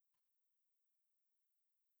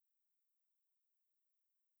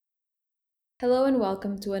Hello and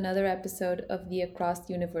welcome to another episode of the Across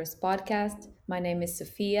the Universe podcast. My name is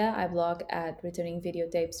Sophia. I blog at Returning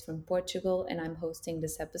Videotapes from Portugal and I'm hosting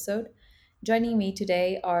this episode. Joining me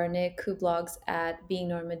today are Nick, who blogs at Being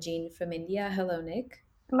Norma Jean from India. Hello, Nick.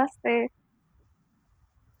 Namaste.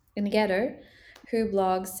 And Getter, who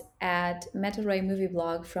blogs at Metal Ray Movie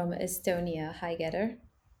Blog from Estonia. Hi, Getter.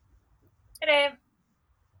 Today,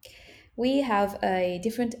 We have a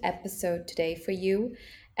different episode today for you.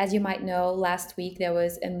 As you might know, last week there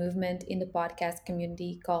was a movement in the podcast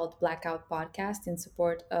community called Blackout Podcast in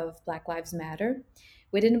support of Black Lives Matter.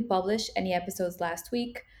 We didn't publish any episodes last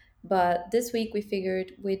week, but this week we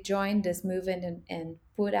figured we'd join this movement and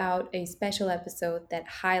put out a special episode that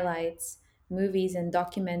highlights movies and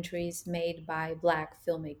documentaries made by Black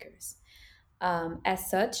filmmakers. As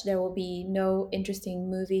such, there will be no interesting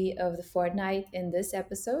movie of the fortnight in this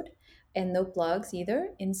episode and no plugs either.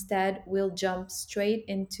 Instead, we'll jump straight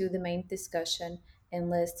into the main discussion and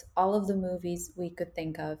list all of the movies we could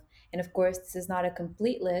think of. And of course, this is not a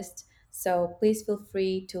complete list, so please feel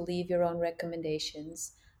free to leave your own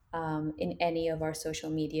recommendations in any of our social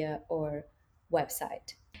media or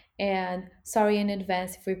website. And sorry in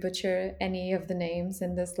advance if we butcher any of the names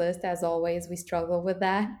in this list. As always, we struggle with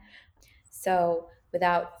that. So,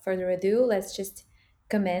 without further ado, let's just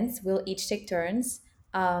commence. We'll each take turns.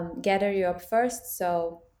 Gather you up first,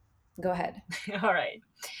 so go ahead. all right.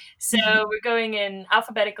 So we're going in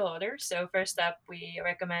alphabetical order. So first up, we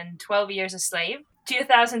recommend 12 Years a Slave,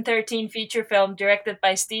 2013 feature film directed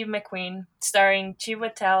by Steve McQueen, starring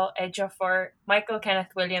Chiwetel Ejiofor, Michael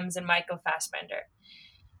Kenneth Williams, and Michael Fassbender.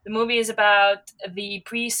 The movie is about the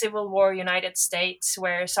pre-Civil War United States,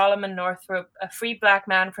 where Solomon Northup, a free black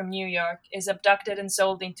man from New York, is abducted and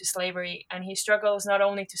sold into slavery, and he struggles not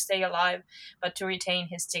only to stay alive, but to retain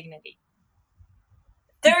his dignity.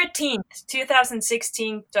 13th,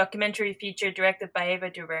 2016 documentary feature directed by Ava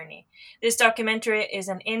DuVernay. This documentary is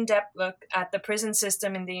an in-depth look at the prison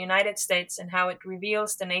system in the United States and how it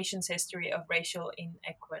reveals the nation's history of racial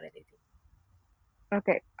inequality.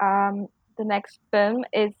 Okay. The next film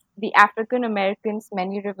is The African Americans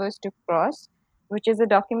Many Rivers to Cross, which is a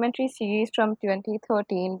documentary series from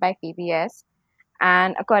 2013 by PBS.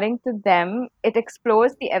 And according to them, it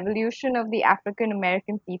explores the evolution of the African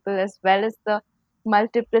American people as well as the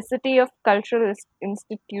multiplicity of cultural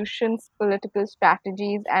institutions, political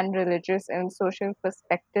strategies, and religious and social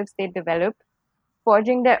perspectives they developed,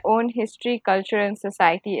 forging their own history, culture, and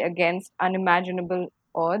society against unimaginable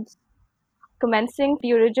odds. Commencing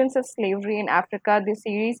the origins of slavery in Africa, the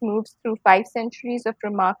series moves through 5 centuries of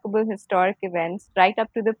remarkable historic events right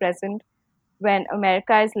up to the present, when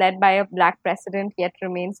America is led by a black president yet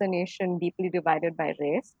remains a nation deeply divided by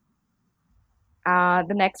race.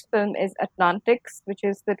 The next film is Atlantics, which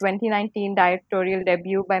is the 2019 directorial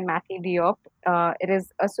debut by Matty Diop. It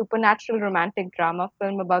is a supernatural romantic drama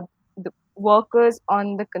film about the workers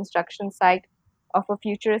on the construction site of a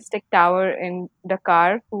futuristic tower in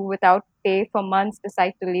Dakar who, without pay for months,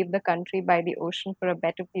 decide to leave the country by the ocean for a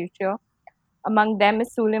better future. Among them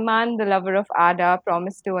is Suleiman, the lover of Ada,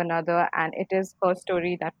 promised to another, and it is her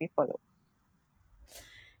story that we follow.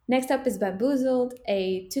 Next up is Bamboozled,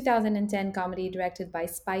 a 2010 comedy directed by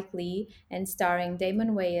Spike Lee and starring Damon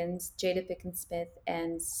Wayans, Jada Pinkett Smith,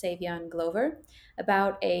 and Savion Glover,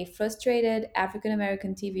 about a frustrated African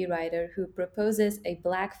American TV writer who proposes a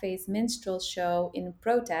blackface minstrel show in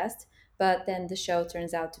protest, but then the show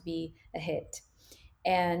turns out to be a hit.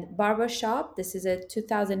 And Barbershop, this is a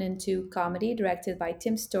 2002 comedy directed by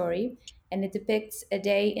Tim Story, and it depicts a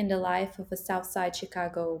day in the life of a Southside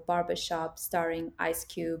Chicago barbershop starring Ice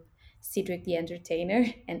Cube, Cedric the Entertainer,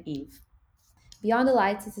 and Eve. Beyond the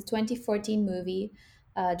Lights is a 2014 movie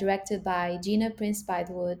directed by Gina Prince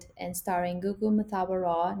Bythewood and starring Gugu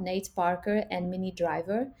Mbatha-Raw, Nate Parker, and Minnie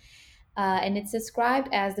Driver. And it's described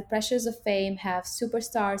as the pressures of fame have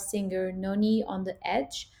superstar singer Noni on the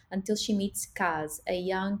edge until she meets Kaz, a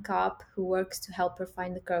young cop who works to help her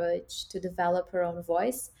find the courage to develop her own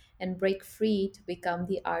voice and break free to become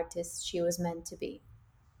the artist she was meant to be.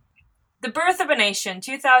 The Birth of a Nation,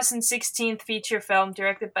 2016 feature film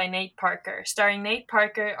directed by Nate Parker, starring Nate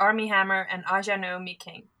Parker, Armie Hammer, and Aja Naomi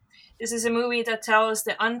King. This is a movie that tells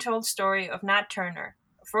the untold story of Nat Turner,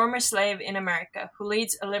 a former slave in America who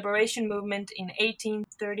leads a liberation movement in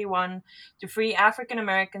 1831 to free African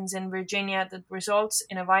Americans in Virginia that results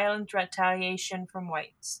in a violent retaliation from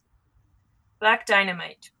whites. Black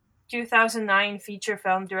Dynamite, 2009 feature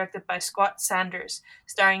film directed by Scott Sanders,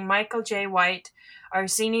 starring Michael J. White,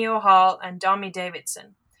 Arsenio Hall, and Domi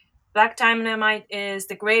Davidson. Black Dynamite is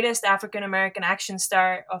the greatest African American action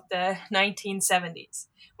star of the 1970s.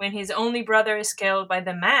 When his only brother is killed by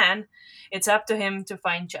the man, it's up to him to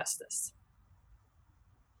find justice.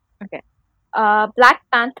 Okay. Black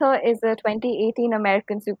Panther is a 2018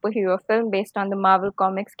 American superhero film based on the Marvel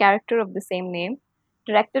Comics character of the same name.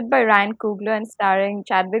 Directed by Ryan Coogler and starring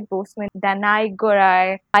Chadwick Boseman, Danai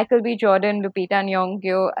Gurira, Michael B. Jordan, Lupita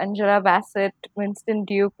Nyong'o, Angela Bassett, Winston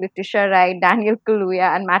Duke, Letitia Wright, Daniel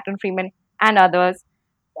Kaluuya, and Martin Freeman, and others.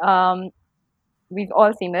 Um, we've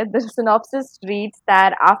all seen it. The synopsis reads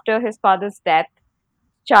that after his father's death,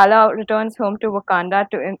 T'Challa returns home to Wakanda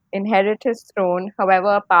to inherit his throne.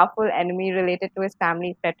 However, a powerful enemy related to his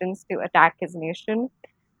family threatens to attack his nation,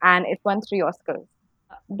 and it won 3 Oscars.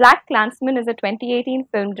 Black Klansman is a 2018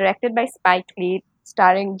 film directed by Spike Lee,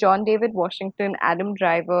 starring John David Washington, Adam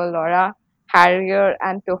Driver, Laura Harrier,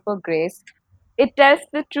 and Topher Grace. It tells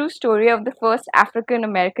the true story of the first African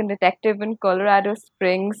American detective in Colorado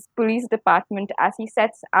Springs Police Department as he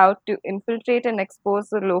sets out to infiltrate and expose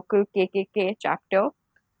the local KKK chapter.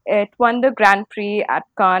 It won the Grand Prix at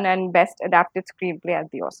Cannes and Best Adapted Screenplay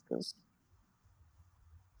at the Oscars.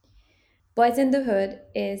 Boys in the Hood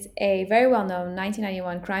is a very well known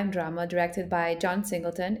 1991 crime drama directed by John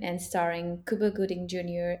Singleton and starring Cuba Gooding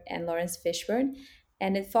Jr. and Lawrence Fishburne.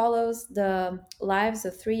 And it follows the lives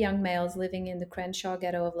of three young males living in the Crenshaw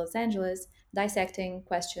ghetto of Los Angeles, dissecting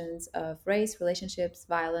questions of race, relationships,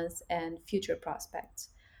 violence, and future prospects.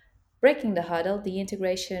 Breaking the Huddle, the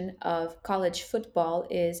integration of college football,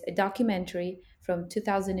 is a documentary from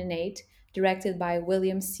 2008 directed by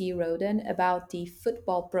William C. Roden about the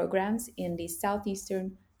football programs in the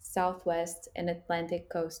Southeastern, Southwest, and Atlantic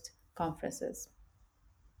Coast conferences.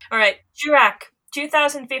 All right, Jurak,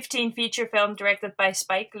 2015 feature film directed by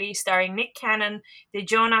Spike Lee, starring Nick Cannon,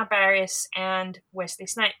 DeJohnna Barris, and Wesley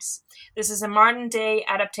Snipes. This is a modern day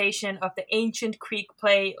adaptation of the ancient Greek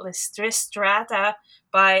play Lysistrata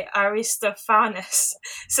by Aristophanes,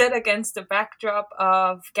 set against the backdrop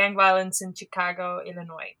of gang violence in Chicago,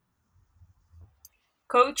 Illinois.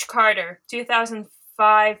 Coach Carter,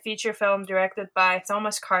 2005 feature film directed by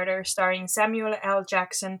Thomas Carter, starring Samuel L.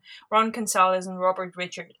 Jackson, Ron Gonzalez, and Robert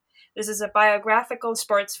Richard. This is a biographical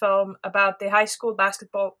sports film about the high school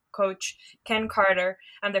basketball coach Ken Carter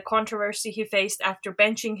and the controversy he faced after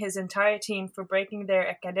benching his entire team for breaking their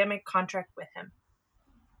academic contract with him.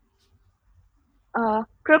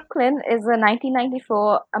 Crooklyn is a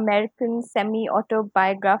 1994 American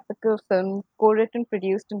semi-autobiographical film co-written,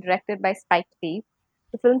 produced, and directed by Spike Lee.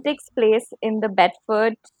 The film takes place in the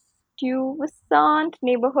Bedford Stuyvesant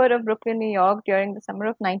neighborhood of Brooklyn, New York during the summer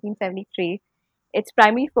of 1973. Its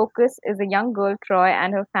primary focus is a young girl, Troy,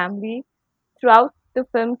 and her family. Throughout the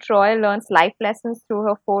film, Troy learns life lessons through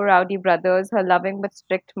her four rowdy brothers, her loving but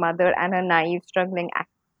strict mother, and her naive, struggling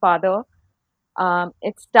father.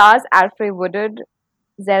 It stars Alfred Woodard,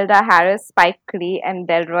 Zelda Harris, Spike Lee, and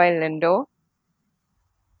Delroy Lindo.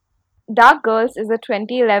 Dark Girls is a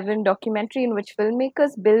 2011 documentary in which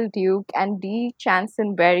filmmakers Bill Duke and Dee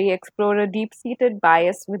Chansonberry explore a deep seated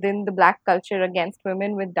bias within the black culture against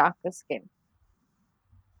women with darker skin.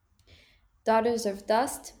 Daughters of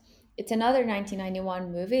Dust. It's another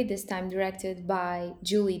 1991 movie, this time directed by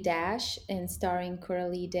Julie Dash and starring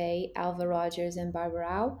Coralie Day, Alva Rogers, and Barbara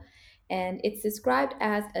Rao. And it's described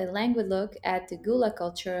as a languid look at the Gula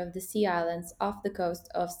culture of the Sea Islands off the coast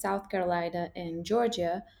of South Carolina and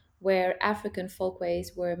Georgia, where African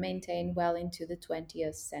folkways were maintained well into the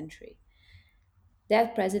 20th century.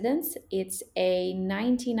 Dead Presidents. It's a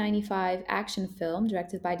 1995 action film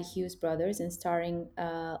directed by the Hughes brothers and starring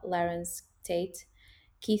Lawrence Tate,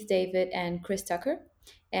 Keith David, and Chris Tucker.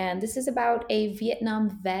 And this is about a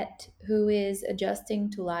Vietnam vet who is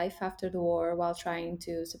adjusting to life after the war while trying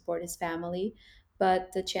to support his family.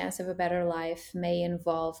 But the chance of a better life may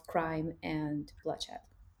involve crime and bloodshed.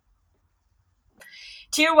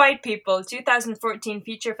 Dear White People, 2014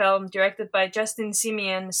 feature film directed by Justin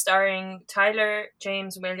Simeon, starring Tyler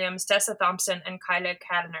James Williams, Tessa Thompson, and Kyla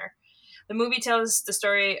Cadner. The movie tells the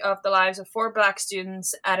story of the lives of four black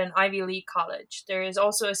students at an Ivy League college. There is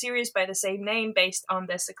also a series by the same name based on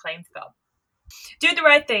this acclaimed film. Do the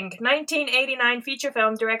Right Thing, 1989 feature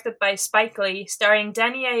film directed by Spike Lee, starring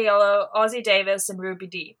Danny Aiello, Ozzie Davis, and Ruby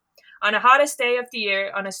Dee. On the hottest day of the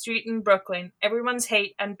year on a street in Brooklyn, everyone's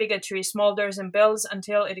hate and bigotry smolders and builds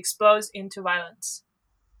until it explodes into violence.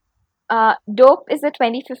 Dope is a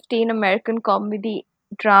 2015 American comedy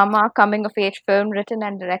drama coming of age film written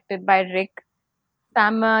and directed by Rick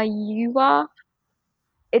Famuyiwa.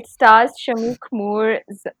 It stars Shamik Moore,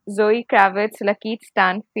 Zoe Kravitz, Lakeith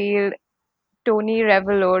Stanfield, Tony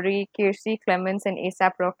Revolori, Kiersey Clemens, and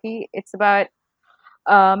ASAP Rocky. It's about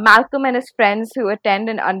Malcolm and his friends who attend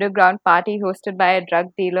an underground party hosted by a drug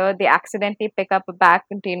dealer, they accidentally pick up a bag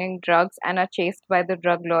containing drugs and are chased by the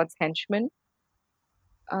drug lord's henchmen.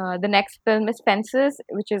 The next film is Fences,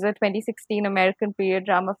 which is a 2016 American period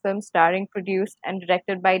drama film starring, produced, and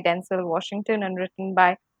directed by Denzel Washington and written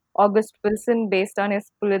by August Wilson based on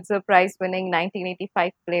his Pulitzer Prize winning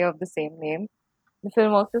 1985 play of the same name. The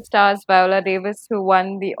film also stars Viola Davis, who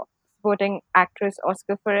won the supporting actress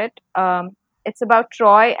Oscar for it. It's about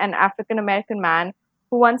Troy, an African American man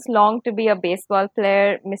who once longed to be a baseball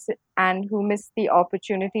player and who missed the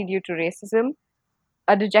opportunity due to racism.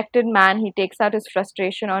 A dejected man, he takes out his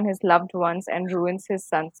frustration on his loved ones and ruins his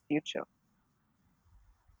son's future.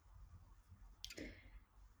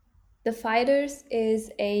 The Fighters is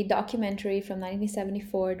a documentary from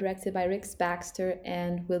 1974 directed by Rick Baxter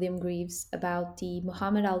and William Greaves about the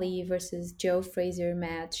Muhammad Ali versus Joe Frazier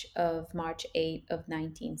match of March 8 of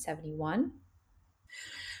 1971.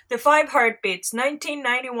 The Five Heartbeats,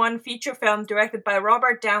 1991 feature film directed by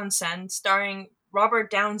Robert Townsend, starring Robert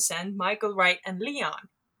Townsend, Michael Wright, and Leon.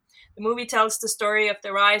 The movie tells the story of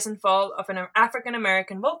the rise and fall of an African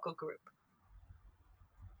American vocal group.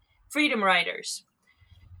 Freedom Riders,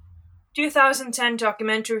 2010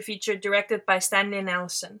 documentary feature directed by Stanley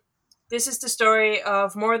Nelson. This is the story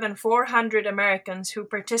of more than 400 Americans who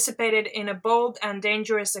participated in a bold and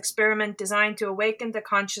dangerous experiment designed to awaken the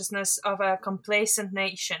consciousness of a complacent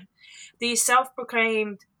nation. These self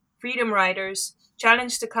proclaimed freedom riders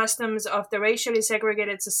challenged the customs of the racially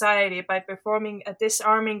segregated society by performing a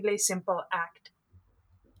disarmingly simple act.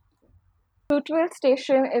 Fruitvale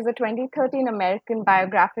Station is a 2013 American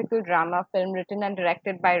biographical drama film written and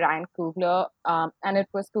directed by Ryan Coogler, and it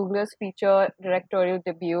was Coogler's feature directorial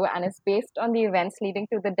debut and is based on the events leading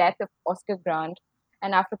to the death of Oscar Grant,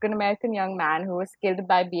 an African American young man who was killed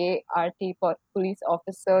by BART police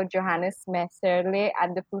officer Johannes Messerle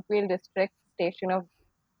at the Fruitvale District Station of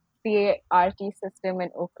BART system in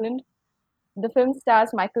Oakland. The film stars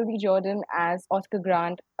Michael B. Jordan as Oscar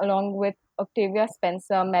Grant, along with Octavia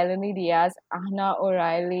Spencer, Melanie Diaz, Anna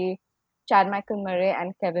O'Reilly, Chad Michael Murray,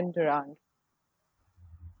 and Kevin Durand.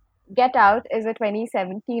 Get Out is a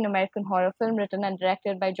 2017 American horror film written and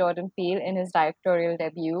directed by Jordan Peele in his directorial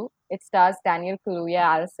debut. It stars Daniel Kaluuya,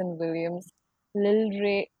 Allison Williams, Lil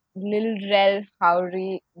Rel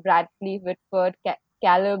Howery, Bradley Whitford,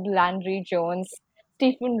 Caleb Landry Jones,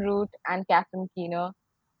 Stephen Root, and Catherine Keener.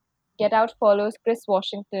 Get Out follows Chris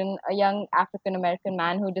Washington, a young African American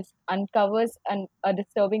man who uncovers a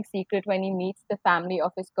disturbing secret when he meets the family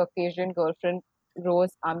of his Caucasian girlfriend,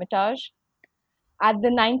 Rose Armitage. At the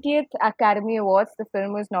 90th Academy Awards, the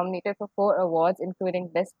film was nominated for 4 awards, including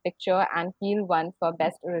Best Picture, and Peele won for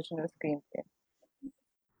Best Original Screenplay.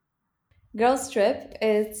 Girls Trip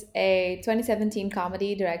is a 2017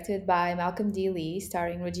 comedy directed by Malcolm D. Lee,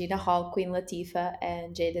 starring Regina Hall, Queen Latifah,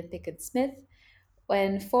 and Jaden Pickett Smith.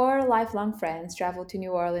 When four lifelong friends travel to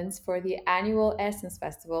New Orleans for the annual Essence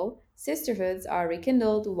Festival, sisterhoods are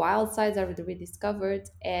rekindled, wild sides are rediscovered,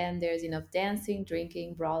 and there's enough dancing,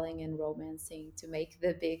 drinking, brawling, and romancing to make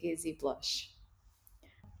the Big Easy blush.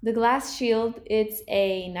 The Glass Shield, it's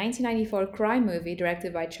a 1994 crime movie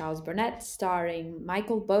directed by Charles Burnett, starring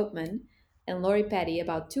Michael Boatman and Lori Petty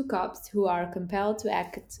about two cops who are compelled to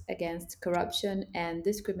act against corruption and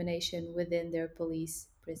discrimination within their police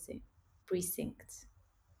precinct.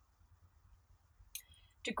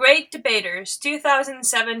 The Great Debaters,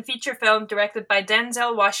 2007 feature film directed by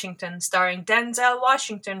Denzel Washington, starring Denzel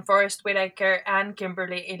Washington, Forrest Whitaker, and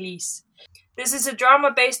Kimberly Elise. This is a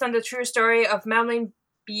drama based on the true story of Melvin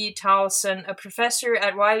B. Towson, a professor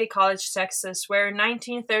at Wiley College, Texas, where in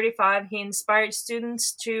 1935 he inspired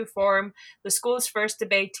students to form the school's first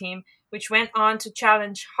debate team, which went on to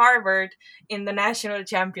challenge Harvard in the national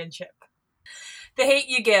championship. The Hate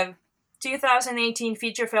You Give, 2018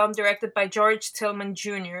 feature film directed by George Tillman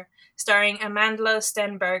Jr., starring Amandla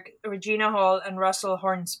Stenberg, Regina Hall, and Russell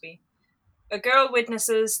Hornsby. A girl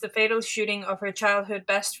witnesses the fatal shooting of her childhood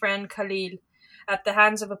best friend Khalil at the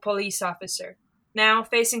hands of a police officer. Now,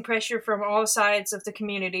 facing pressure from all sides of the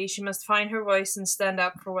community, she must find her voice and stand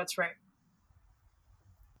up for what's right.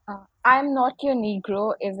 I'm Not Your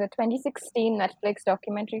Negro is a 2016 Netflix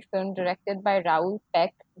documentary film directed by Raoul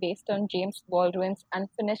Peck based on James Baldwin's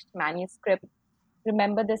unfinished manuscript,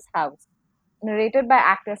 Remember This House. Narrated by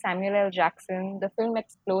actor Samuel L. Jackson, the film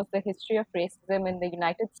explores the history of racism in the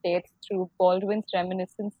United States through Baldwin's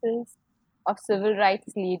reminiscences of civil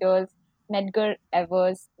rights leaders Medgar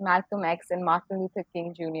Evers, Malcolm X, and Martin Luther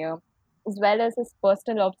King Jr., as well as his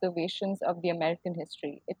personal observations of the American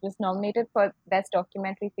history. It was nominated for Best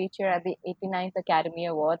Documentary Feature at the 89th Academy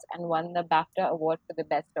Awards and won the BAFTA Award for the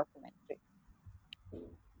Best Documentary.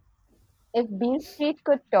 If Beale Street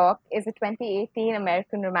Could Talk is a 2018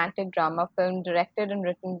 American romantic drama film directed and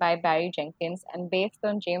written by Barry Jenkins and based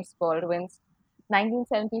on James Baldwin's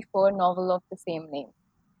 1974 novel of the same name.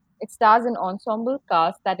 It stars an ensemble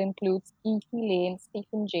cast that includes Kiki Lane,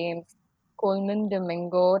 Stephen James, Coleman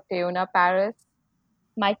Domingo, Teona Paris,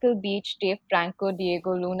 Michael Beach, Dave Franco,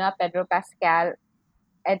 Diego Luna, Pedro Pascal,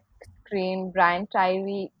 Ed Skrein, Brian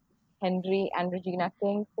Tyree Henry, and Regina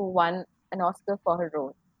King, who won an Oscar for her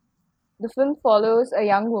role. The film follows a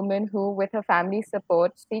young woman who, with her family's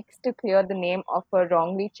support, seeks to clear the name of her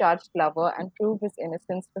wrongly charged lover and prove his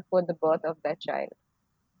innocence before the birth of their child.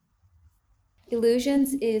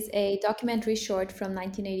 Illusions is a documentary short from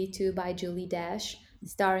 1982 by Julie Dash,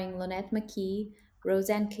 starring Lonette McKee,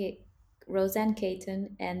 Roseanne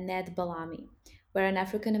Caton, and Ned Bellamy, where an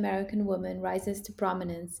African American woman rises to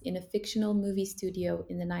prominence in a fictional movie studio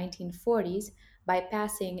in the 1940s by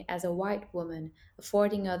passing as a white woman,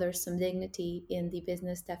 affording others some dignity in the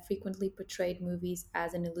business that frequently portrayed movies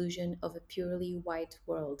as an illusion of a purely white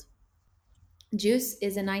world. Juice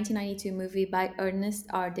is a 1992 movie by Ernest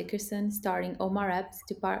R. Dickerson starring Omar Epps,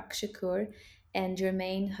 Tupac Shakur, and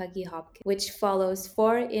Jermaine Huggy Hopkins, which follows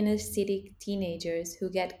four inner city teenagers who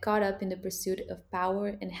get caught up in the pursuit of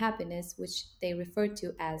power and happiness, which they refer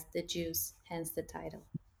to as the juice, hence the title.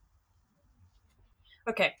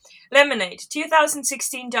 Okay. Lemonade,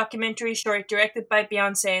 2016 documentary short directed by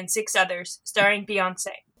Beyonce and six others, starring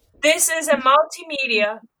Beyonce. This is a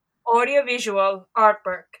multimedia audiovisual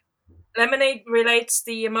artwork. Lemonade relates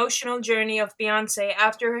the emotional journey of Beyonce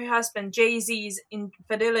after her husband Jay Z's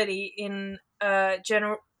infidelity in a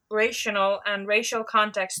generational and racial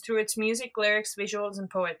context through its music, lyrics, visuals, and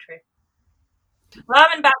poetry. Love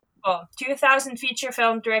and Basketball, 2000 feature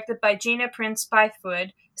film directed by Gina Prince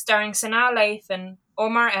Bythewood, starring Sanaa Lathan,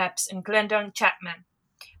 Omar Epps, and Glendon Chapman.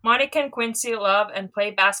 Monica and Quincy love and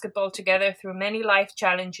play basketball together through many life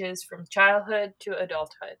challenges from childhood to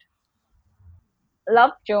adulthood.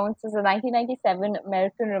 Love Jones is a 1997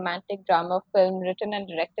 American romantic drama film written and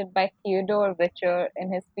directed by Theodore Witcher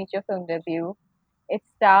in his feature film debut. It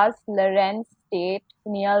stars Lorenz Tate,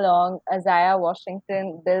 Nia Long, Isaiah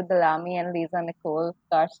Washington, Bill Bellamy, and Lisa Nicole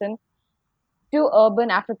Carson. Two urban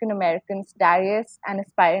African Americans, Darius, an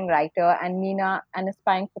aspiring writer, and Nina, an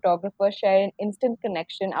aspiring photographer, share an instant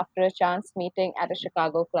connection after a chance meeting at a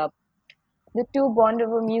Chicago club. The two bond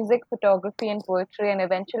over music, photography, and poetry and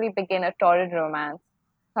eventually begin a torrid romance.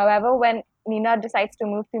 However, when Nina decides to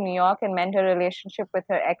move to New York and mend her relationship with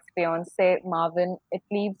her ex fiance, Marvin, it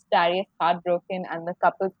leaves Darius heartbroken and the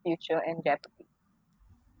couple's future in jeopardy.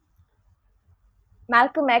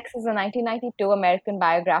 Malcolm X is a 1992 American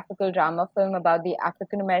biographical drama film about the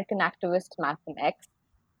African American activist Malcolm X.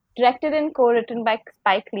 Directed and co-written by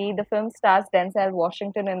Spike Lee, the film stars Denzel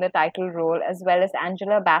Washington in the title role, as well as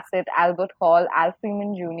Angela Bassett, Albert Hall, Al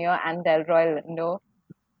Freeman Jr., and Delroy Lindo.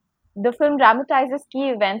 The film dramatizes key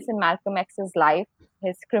events in Malcolm X's life: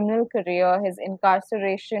 his criminal career, his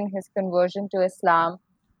incarceration, his conversion to Islam,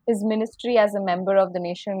 his ministry as a member of the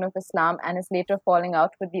Nation of Islam, and his later falling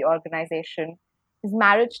out with the organization, his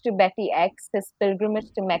marriage to Betty X, his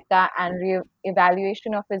pilgrimage to Mecca, and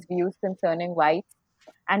re-evaluation of his views concerning whites,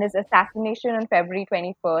 and his assassination on February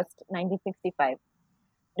 21st, 1965.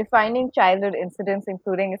 Defining childhood incidents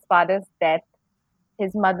including his father's death,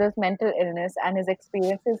 his mother's mental illness, and his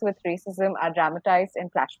experiences with racism are dramatized in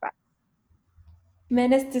flashbacks.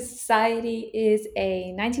 Menace to Society is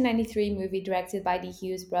a 1993 movie directed by the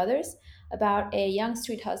Hughes brothers about a young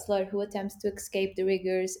street hustler who attempts to escape the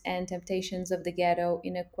rigors and temptations of the ghetto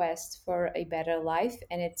in a quest for a better life,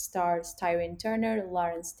 and it stars Tyrone Turner,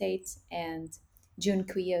 Lawrence Tate, and June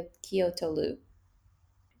Kiyotolu.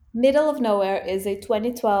 Middle of Nowhere is a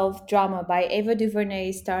 2012 drama by Ava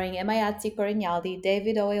DuVernay starring Emayati Corignaldi,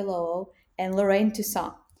 David Oyelowo, and Lorraine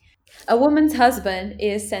Toussaint. A woman's husband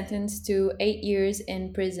is sentenced to 8 years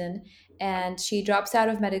in prison, and she drops out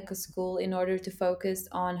of medical school in order to focus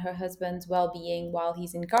on her husband's well being while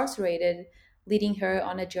he's incarcerated, leading her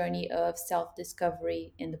on a journey of self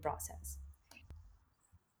discovery in the process.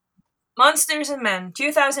 Monsters and Men,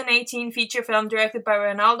 2018 feature film directed by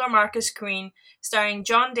Ronaldo Marcus Queen, starring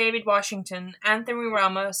John David Washington, Anthony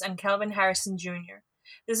Ramos, and Kelvin Harrison Jr.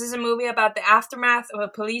 This is a movie about the aftermath of a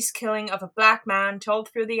police killing of a black man told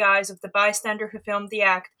through the eyes of the bystander who filmed the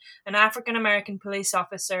act, an African American police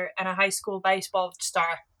officer, and a high school baseball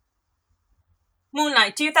star.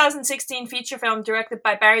 Moonlight, 2016 feature film directed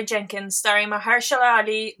by Barry Jenkins, starring Mahershala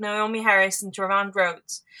Ali, Naomi Harris, and Trevon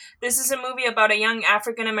Rhodes. This is a movie about a young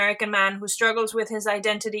African American man who struggles with his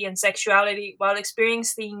identity and sexuality while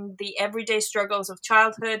experiencing the everyday struggles of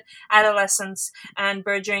childhood, adolescence, and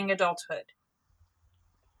burgeoning adulthood.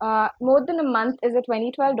 More Than a Month is a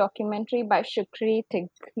 2012 documentary by Shukri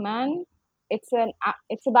Tigman.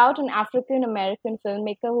 It's about an African American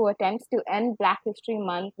filmmaker who attempts to end Black History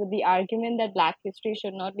Month with the argument that Black history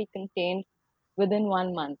should not be contained within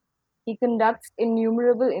 1 month. He conducts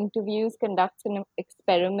innumerable interviews, conducts an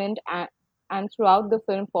experiment, and throughout the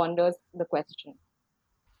film ponders the question.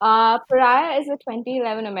 Pariah is a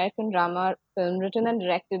 2011 American drama film written and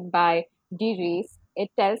directed by Dee Reese. It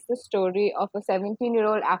tells the story of a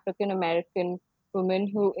 17-year-old African American woman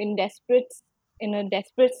who, in a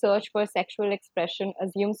desperate search for sexual expression,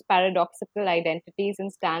 assumes paradoxical identities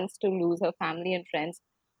and stands to lose her family and friends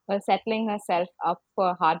while settling herself up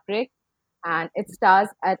for heartbreak. And it stars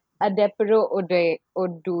at Adepero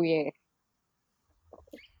Oduye.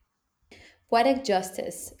 Poetic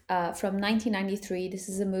Justice from 1993. This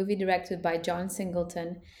is a movie directed by John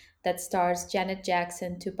Singleton that stars Janet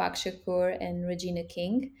Jackson, Tupac Shakur, and Regina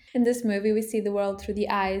King. In this movie, we see the world through the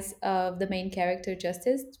eyes of the main character,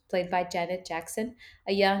 Justice, played by Janet Jackson,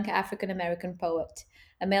 a young African American poet.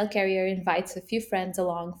 A mail carrier invites a few friends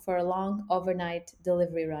along for a long overnight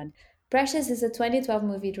delivery run. Precious is a 2012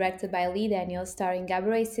 movie directed by Lee Daniels starring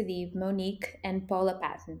Gabourey Sidibe, Monique, and Paula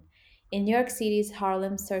Patton. In New York City's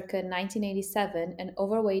Harlem circa 1987, an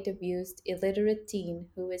overweight, abused, illiterate teen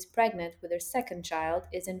who is pregnant with her second child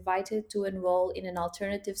is invited to enroll in an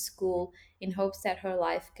alternative school in hopes that her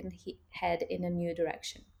life can head in a new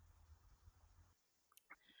direction.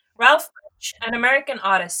 Ralph Bakshi, An American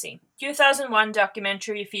Odyssey, 2001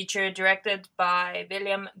 documentary feature directed by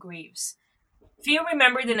William Greaves. Few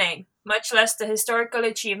remember the name, much less the historical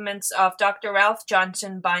achievements of Dr. Ralph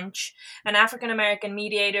Johnson Bunch, an African American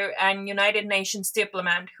mediator and United Nations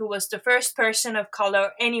diplomat who was the first person of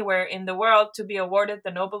color anywhere in the world to be awarded the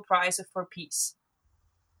Nobel Prize for Peace.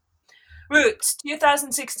 Roots,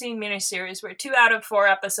 2016 miniseries where 2 out of 4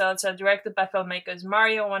 episodes are directed by filmmakers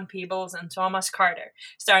Mario Van Peebles and Thomas Carter,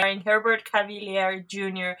 starring Herbert Cavalier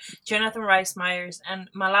Jr., Jonathan Rhys Meyers, and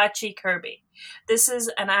Malachi Kirby. This is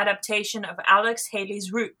an adaptation of Alex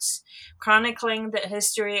Haley's Roots, chronicling the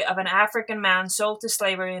history of an African man sold to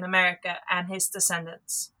slavery in America and his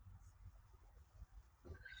descendants.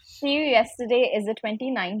 See You Yesterday is a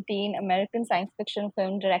 2019 American science fiction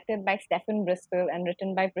film directed by Stephen Bristol and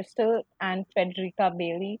written by Bristol and Frederica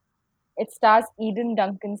Bailey. It stars Eden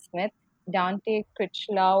Duncan Smith, Dante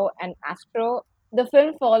Critchlow, and Astro. The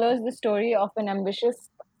film follows the story of an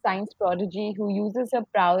ambitious science prodigy who uses her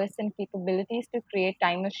prowess and capabilities to create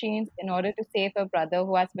time machines in order to save her brother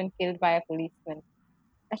who has been killed by a policeman.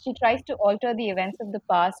 As she tries to alter the events of the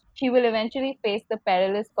past, she will eventually face the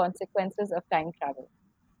perilous consequences of time travel.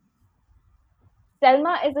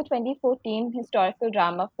 Selma is a 2014 historical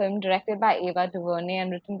drama film directed by Ava DuVernay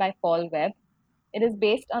and written by Paul Webb. It is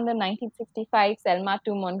based on the 1965 Selma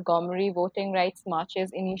to Montgomery voting rights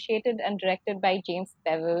marches initiated and directed by James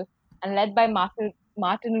Bevel and led by Martin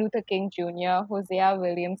Luther King Jr., Hosea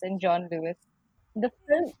Williams, and John Lewis. The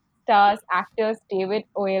film stars actors David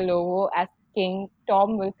Oyelowo as King,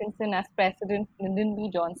 Tom Wilkinson as President, Lyndon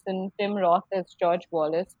B. Johnson, Tim Roth as George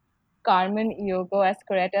Wallace, Carmen Eogo as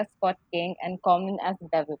Coretta Scott King, and Common as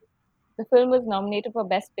Bevel. The film was nominated for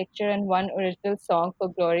Best Picture and won Original Song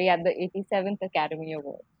for Glory at the 87th Academy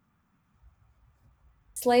Awards.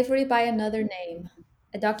 Slavery by Another Name,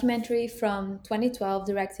 a documentary from 2012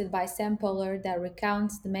 directed by Sam Pollard that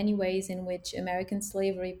recounts the many ways in which American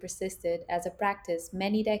slavery persisted as a practice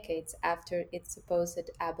many decades after its supposed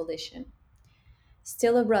abolition.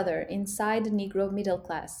 Still a Brother Inside the Negro Middle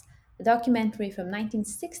Class, a documentary from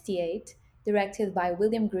 1968 directed by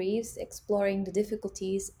William Greaves exploring the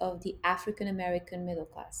difficulties of the African American middle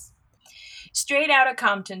class. Straight Outta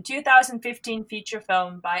Compton, 2015 feature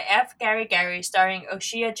film by F. Gary Gary starring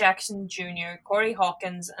O'Shea Jackson Jr., Corey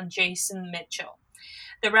Hawkins, and Jason Mitchell.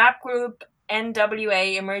 The rap group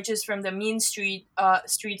NWA emerges from the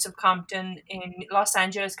streets of Compton in Los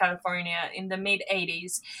Angeles, California in the mid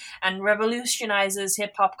 80s and revolutionizes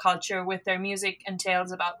hip hop culture with their music and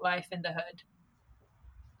tales about life in the hood.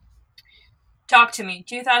 Talk to Me,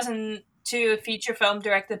 2002 feature film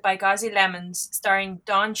directed by Ghazi Lemons, starring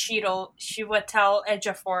Don Cheadle, Chiwetel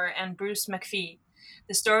Ejiofor, and Bruce McPhee.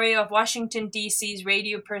 The story of Washington, D.C.'s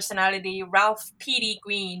radio personality Ralph P.D.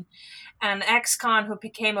 Green, an ex-con who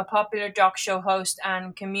became a popular talk show host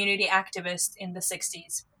and community activist in the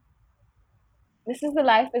 60s. This is the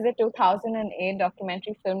Life is a 2008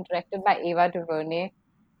 documentary film directed by Ava DuVernay,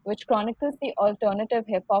 which chronicles the alternative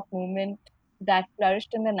hip hop movement that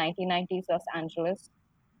flourished in the 1990s Los Angeles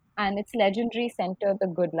and its legendary center, the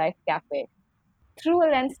Good Life Cafe. Through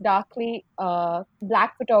a lens darkly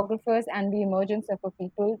black photographers and the emergence of a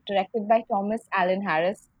people, directed by Thomas Allen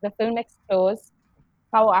Harris, the film explores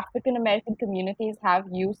how African American communities have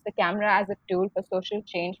used the camera as a tool for social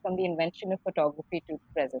change from the invention of photography to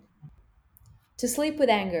the present. To Sleep with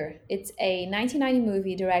Anger. It's a 1990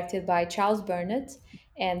 movie directed by Charles Burnett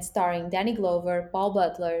and starring Danny Glover, Paul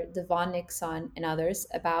Butler, Devon Nixon, and others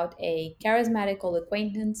about a charismatic old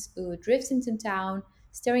acquaintance who drifts into town,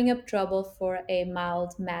 stirring up trouble for a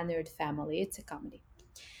mild mannered family. It's a comedy.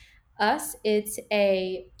 Us, it's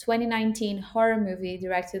a 2019 horror movie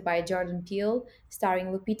directed by Jordan Peele, starring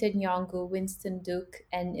Lupita Nyong'o, Winston Duke,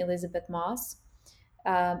 and Elizabeth Moss.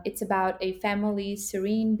 It's about a family's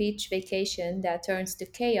serene beach vacation that turns to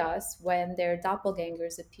chaos when their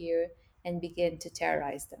doppelgangers appear and begin to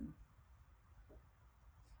terrorize them.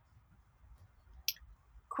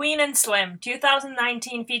 Queen and Slim,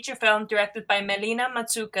 2019 feature film directed by Melina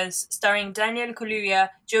Matsoukas, starring Daniel Kaluuya,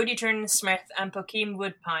 Jodie Turner-Smith, and Pokeem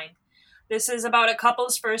Woodpine. This is about a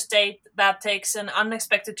couple's first date that takes an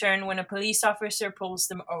unexpected turn when a police officer pulls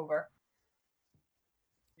them over.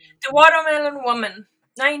 The Watermelon Woman,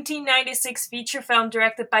 1996 feature film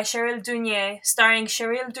directed by Cheryl Dunye, starring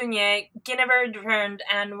Cheryl Dunye, Guinevere Durand,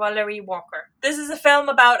 and Valerie Walker. This is a film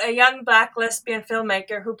about a young black lesbian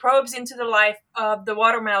filmmaker who probes into the life of the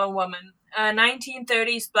Watermelon Woman, a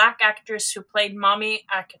 1930s black actress who played mommy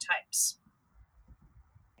archetypes.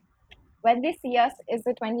 When They See Us is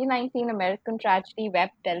a 2019 American tragedy web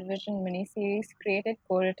television miniseries created,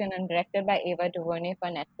 co-written, and directed by Ava DuVernay for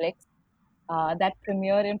Netflix that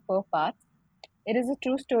premiered in 4 parts. It is a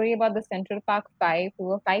true story about the Central Park Five, who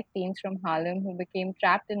were five teens from Harlem who became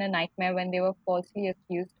trapped in a nightmare when they were falsely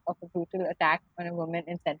accused of a brutal attack on a woman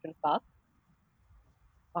in Central Park.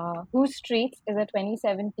 Whose Streets is a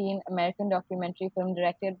 2017 American documentary film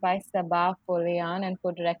directed by Sabah Folian and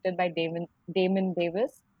co-directed by Damon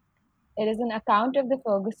Davis. It is an account of the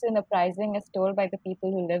Ferguson uprising as told by the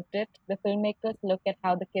people who lived it. The filmmakers look at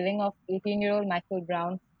how the killing of 18-year-old Michael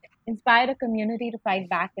Brown inspired a community to fight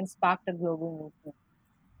back and sparked a global movement.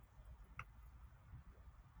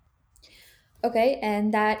 Okay,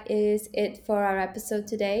 and that is it for our episode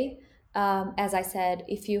today. As I said,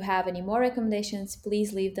 if you have any more recommendations,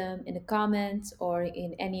 please leave them in the comments or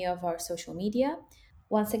in any of our social media.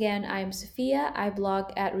 Once again, I'm Sophia. I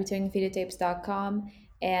blog at returningvideotapes.com,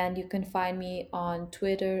 and you can find me on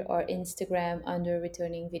Twitter or Instagram under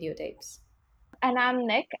Returning Videotapes. And I'm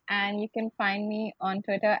Nick, and you can find me on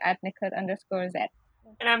Twitter at Nicklet_Z.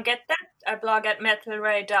 And I'm Get That. I blog at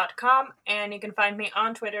metalray.com, and you can find me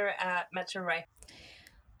on Twitter at metalray.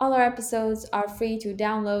 All our episodes are free to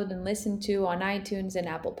download and listen to on iTunes and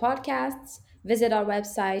Apple Podcasts. Visit our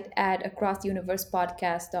website at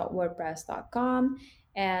acrosstheuniversepodcast.wordpress.com.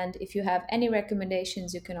 And if you have any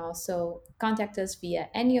recommendations, you can also contact us via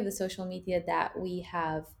any of the social media that we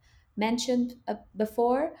have mentioned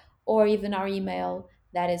before, or even our email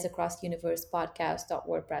that is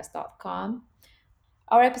acrosstheuniversepodcast.wordpress.com.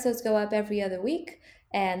 Our episodes go up every other week,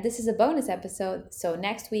 and this is a bonus episode. So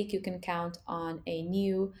next week, you can count on a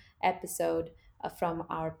new episode from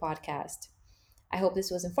our podcast. I hope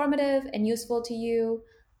this was informative and useful to you.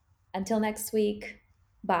 Until next week,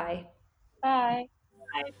 bye. Bye.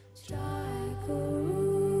 Bye. Strike a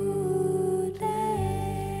root,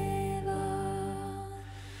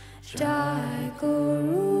 Strike